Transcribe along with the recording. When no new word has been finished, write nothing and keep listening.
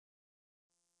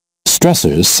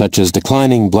Stressors such as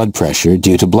declining blood pressure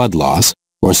due to blood loss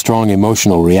or strong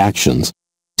emotional reactions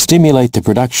stimulate the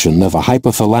production of a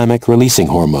hypothalamic releasing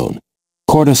hormone,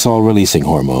 cortisol releasing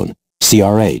hormone,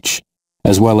 CRH,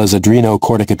 as well as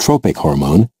adrenocorticotropic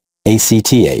hormone,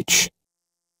 ACTH.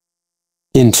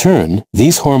 In turn,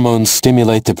 these hormones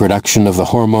stimulate the production of the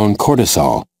hormone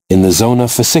cortisol in the zona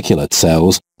fasciculata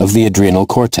cells of the adrenal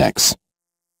cortex.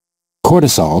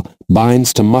 Cortisol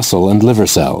binds to muscle and liver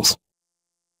cells.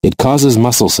 It causes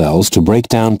muscle cells to break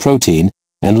down protein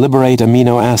and liberate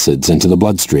amino acids into the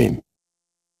bloodstream.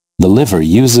 The liver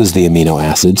uses the amino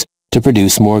acids to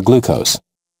produce more glucose.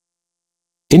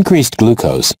 Increased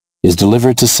glucose is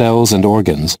delivered to cells and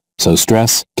organs so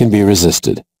stress can be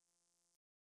resisted.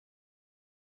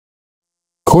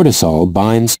 Cortisol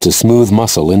binds to smooth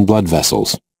muscle in blood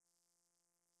vessels.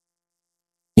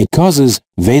 It causes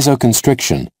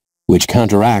vasoconstriction, which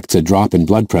counteracts a drop in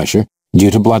blood pressure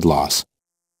due to blood loss.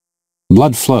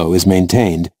 Blood flow is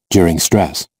maintained during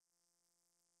stress.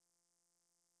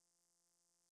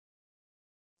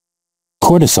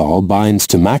 Cortisol binds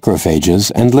to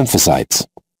macrophages and lymphocytes.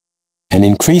 An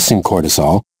increase in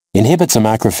cortisol inhibits a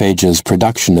macrophage's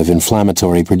production of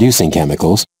inflammatory-producing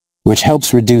chemicals, which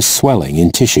helps reduce swelling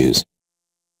in tissues.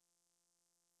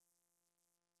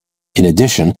 In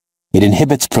addition, it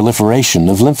inhibits proliferation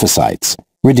of lymphocytes,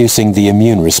 reducing the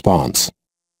immune response.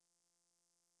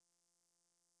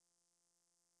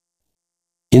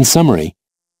 In summary,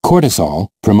 cortisol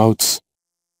promotes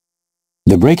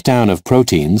the breakdown of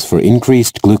proteins for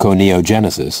increased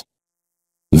gluconeogenesis,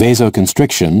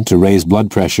 vasoconstriction to raise blood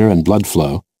pressure and blood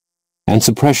flow, and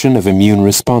suppression of immune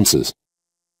responses.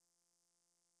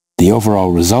 The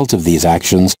overall result of these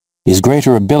actions is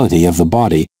greater ability of the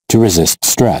body to resist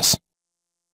stress.